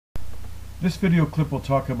This video clip will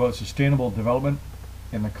talk about sustainable development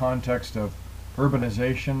in the context of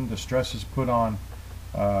urbanization, the stresses put on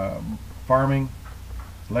farming,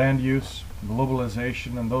 land use,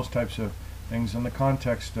 globalization, and those types of things in the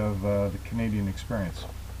context of the Canadian experience.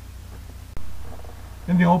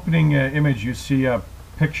 In the opening image you see a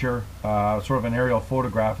picture, sort of an aerial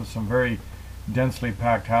photograph of some very densely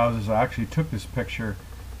packed houses. I actually took this picture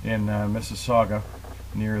in Mississauga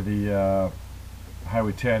near the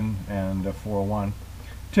Highway 10 and 401,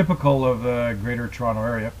 typical of the Greater Toronto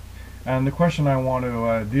area. And the question I want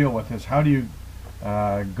to deal with is, how do you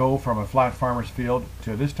go from a flat farmer's field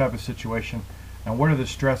to this type of situation, and what are the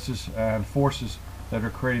stresses and forces that are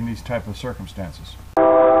creating these type of circumstances?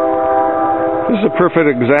 This is a perfect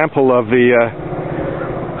example of the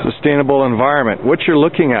sustainable environment. What you're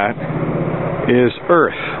looking at is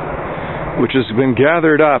earth, which has been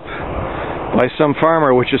gathered up by some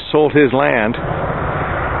farmer which has sold his land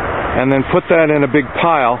and then put that in a big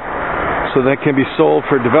pile so that it can be sold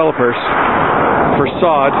for developers for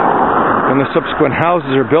sod. When the subsequent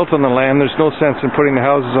houses are built on the land, there's no sense in putting the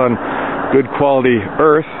houses on good quality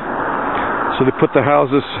earth, so they put the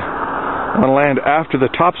houses on land after the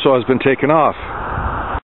topsoil has been taken off.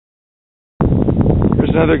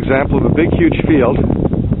 Here's another example of a big huge field,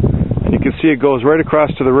 and you can see it goes right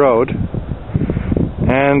across to the road,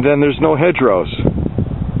 and then there's no hedgerows.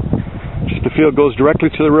 Just the field goes directly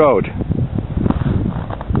to the road.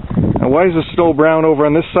 And why is the snow brown over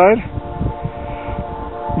on this side?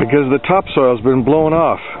 Because the topsoil has been blown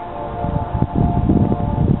off.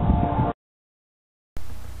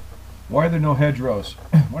 Why are there no hedgerows?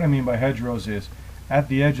 What I mean by hedgerows is, at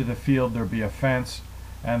the edge of the field there'll be a fence,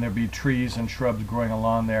 and there'll be trees and shrubs growing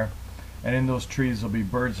along there, and in those trees there'll be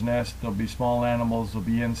birds' nests, there'll be small animals, there'll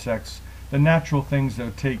be insects, the natural things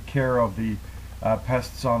that take care of the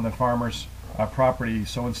pests on the farmer's property.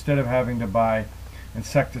 So instead of having to buy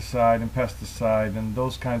insecticide and pesticide and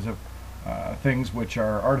those kinds of things which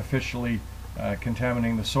are artificially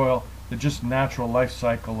contaminating the soil, the just natural life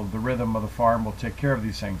cycle of the rhythm of the farm will take care of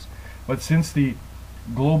these things. But since the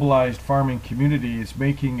globalized farming community is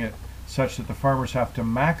making it such that the farmers have to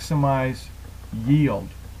maximize yield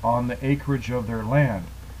on the acreage of their land,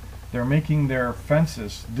 they're making their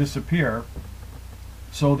fences disappear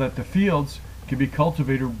so that the fields can be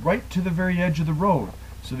cultivated right to the very edge of the road,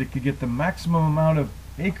 so they could get the maximum amount of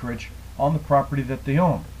acreage on the property that they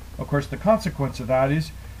own. Of course, the consequence of that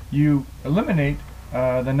is you eliminate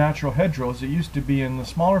the natural hedgerows that used to be in the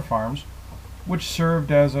smaller farms, which served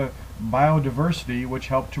as a biodiversity which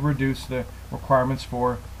helped to reduce the requirements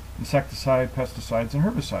for insecticide, pesticides, and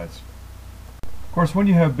herbicides. Of course, when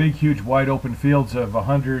you have big, huge, wide open fields of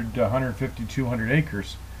 100, 150, 200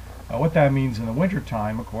 acres, what that means in the winter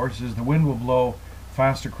time, of course, is the wind will blow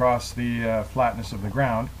fast across the flatness of the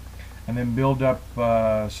ground and then build up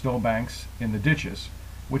snowbanks in the ditches,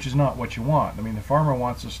 which is not what you want. I mean, the farmer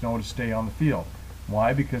wants the snow to stay on the field.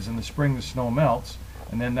 Why? Because in the spring the snow melts,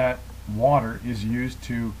 and then that water is used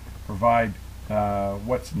to provide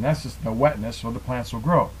what's necessary, the wetness, so the plants will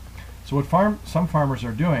grow. So what some farmers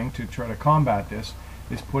are doing to try to combat this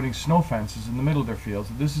is putting snow fences in the middle of their fields.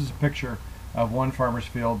 This is a picture of one farmer's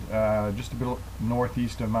field just a bit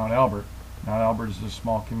northeast of Mount Albert. Mount Albert is a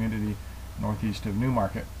small community northeast of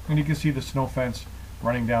Newmarket, and you can see the snow fence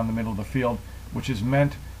running down the middle of the field, which is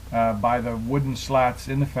meant by the wooden slats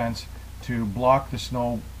in the fence to block the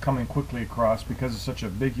snow coming quickly across, because it's such a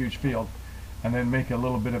big huge field, and then make a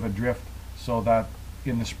little bit of a drift so that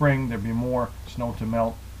in the spring there'd be more snow to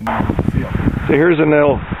melt in the middle of the field. So here's a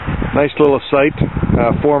nice little site,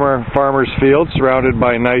 former farmer's field surrounded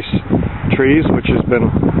by nice trees, which has been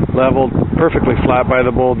leveled perfectly flat by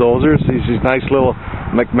the bulldozers. These nice little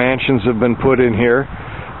McMansions have been put in here.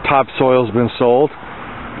 Topsoil's been sold.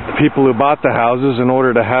 The people who bought the houses, in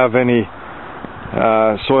order to have any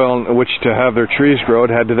soil in which to have their trees grow,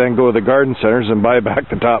 had to then go to the garden centers and buy back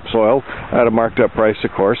the topsoil at a marked up price,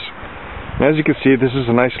 of course. And as you can see, this is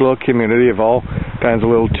a nice little community of all kinds of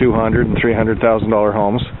little $200,000 and $300,000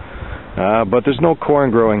 homes. But there's no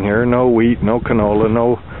corn growing here, no wheat, no canola,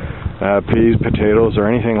 no peas, potatoes, or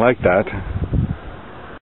anything like that.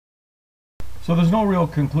 So there's no real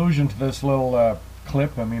conclusion to this little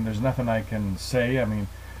clip. I mean, there's nothing I can say. I mean,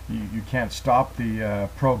 you can't stop the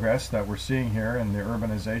progress that we're seeing here in the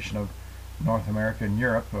urbanization of North America and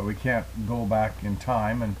Europe, but we can't go back in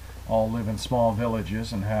time and all live in small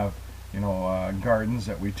villages and have, gardens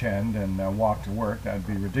that we tend and walk to work. That'd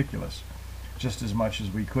be ridiculous. Just as much as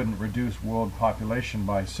we couldn't reduce world population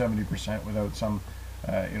by 70% without some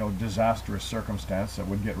disastrous circumstance that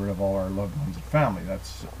would get rid of all our loved ones and family.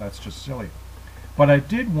 That's just silly. But I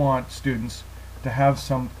did want students to have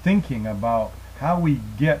some thinking about how we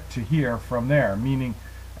get to here from there, meaning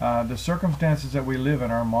the circumstances that we live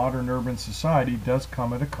in our modern urban society does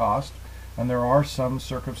come at a cost, and there are some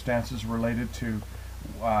circumstances related to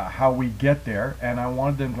how we get there, and I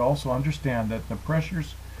wanted them to also understand that the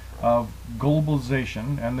pressures of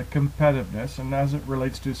globalization and the competitiveness, and as it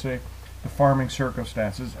relates to, say, the farming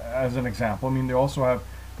circumstances as an example. I mean, they also have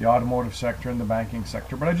the automotive sector and the banking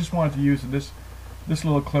sector, but I just wanted to use this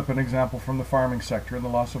little clip an example from the farming sector and the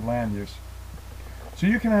loss of land use. So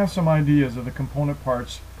you can have some ideas of the component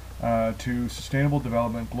parts to sustainable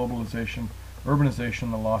development, globalization,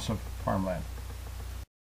 urbanization, the loss of farmland.